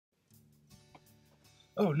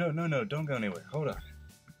Oh, no, no, no, don't go anywhere. Hold on.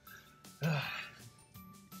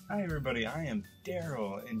 Hi, everybody. I am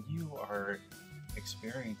Daryl, and you are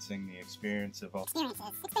experiencing the experience of all experiences.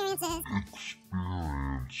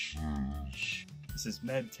 This is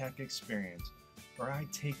MedTech Experience, where I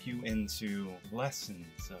take you into lessons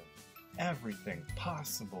of everything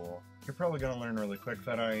possible. You're probably going to learn really quick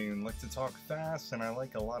that I like to talk fast, and I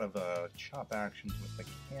like a lot of chop actions with the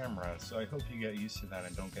camera, so I hope you get used to that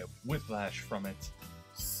and don't get whiplash from it.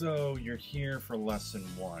 So you're here for lesson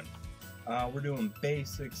 1. We're doing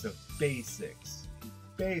basics of basics.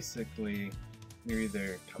 Basically, you're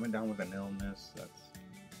either coming down with an illness that's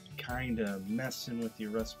kind of messing with your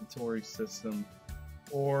respiratory system,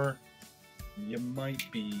 or you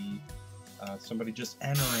might be somebody just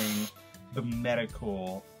entering the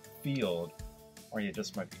medical field, or you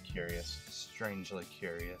just might be curious, strangely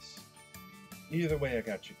curious. Either way, I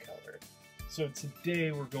got you covered. So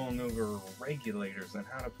today we're going over regulators and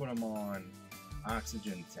how to put them on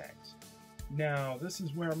oxygen tanks. Now, this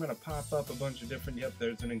is where I'm going to pop up a bunch of different, yep,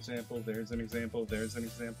 there's an example, there's an example, there's an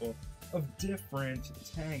example of different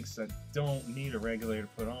tanks that don't need a regulator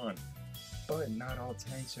put on. But not all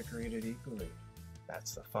tanks are created equally.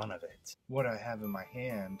 That's the fun of it. What I have in my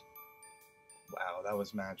hand, wow, that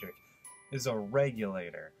was magic, is a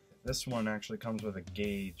regulator. This one actually comes with a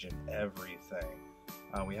gauge and everything.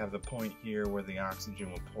 We have the point here where the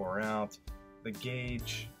oxygen will pour out. The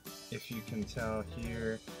gauge, if you can tell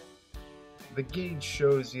here, the gauge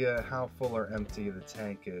shows you how full or empty the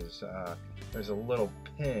tank is. There's a little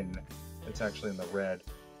pin that's actually in the red.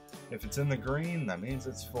 If it's in the green, that means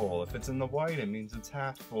it's full. If it's in the white, it means it's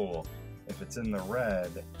half full. If it's in the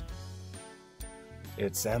red,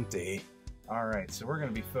 it's empty. Alright, so we're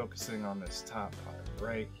going to be focusing on this top part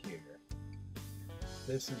right here.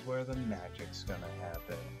 This is where the magic's going to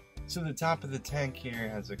happen. So the top of the tank here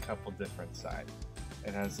has a couple different sides.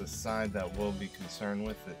 It has the side that we'll be concerned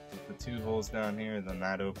with, the 2 holes down here, then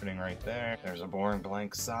that opening right there. There's a boring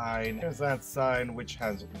blank side. There's that side which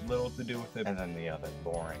has little to do with it, and then the other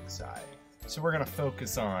boring side. So we're going to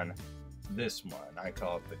focus on this one. I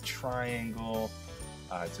call it the triangle.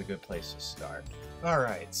 It's a good place to start.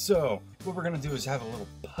 Alright, so what we're going to do is have a little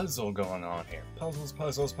puzzle going on here. Puzzles,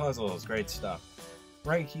 puzzles, puzzles. Great stuff.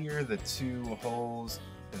 Right here, the 2 holes,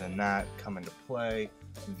 and then that come into play.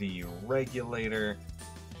 The regulator,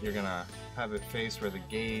 you're going to have it face where the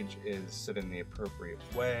gauge is set in the appropriate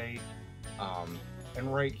way.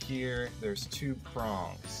 And right here, there's 2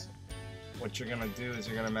 prongs. What you're going to do is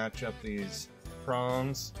you're going to match up these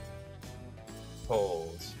prongs,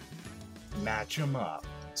 holes. Match them up.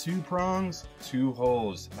 2 prongs, 2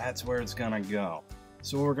 holes. That's where it's going to go.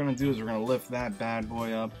 So what we're going to do is we're going to lift that bad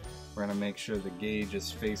boy up. We're going to make sure the gauge is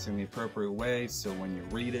facing the appropriate way, so when you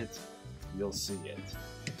read it, you'll see it.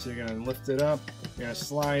 So you're going to lift it up, you're going to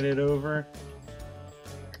slide it over,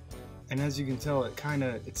 and as you can tell,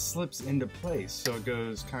 it slips into place, so it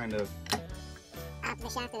goes kind of up the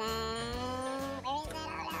shaft.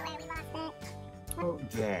 Oh,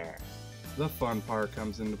 there. The fun part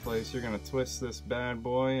comes into place. You're going to twist this bad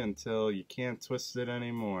boy until you can't twist it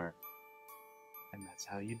anymore. And that's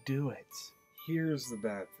how you do it. Here's the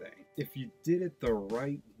bad thing. If you did it the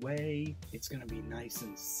right way, it's going to be nice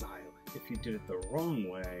and silent. If you did it the wrong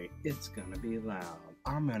way, it's going to be loud.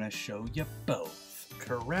 I'm going to show you both.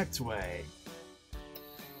 Correct way.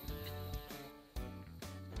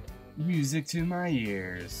 Music to my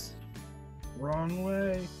ears. Wrong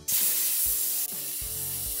way.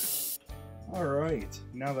 Alright,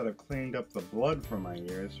 now that I've cleaned up the blood from my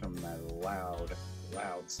ears from that loud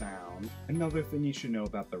sound, another thing you should know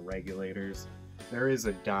about the regulators, there is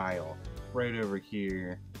a dial right over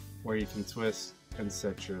here where you can twist and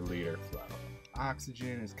set your liter flow.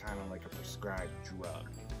 Oxygen is kind of like a prescribed drug,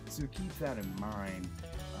 so keep that in mind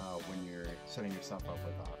when you're setting yourself up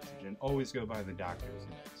with oxygen. Always go by the doctor's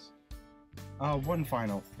notes. One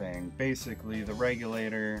final thing, basically the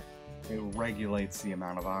regulator, it regulates the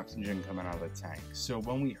amount of oxygen coming out of the tank. So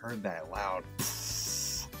when we heard that loud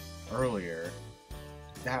earlier,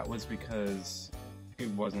 that was because it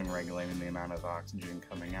wasn't regulating the amount of oxygen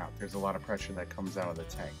coming out. There's a lot of pressure that comes out of the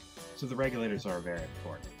tank. So the regulators are very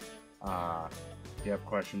important. If you have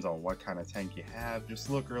questions on what kind of tank you have, just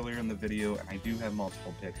look earlier in the video, and I do have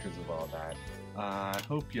multiple pictures of all that. I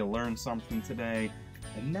hope you learned something today,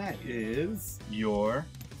 and that is your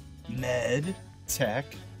MedTech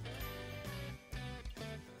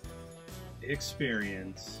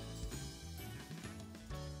Experience.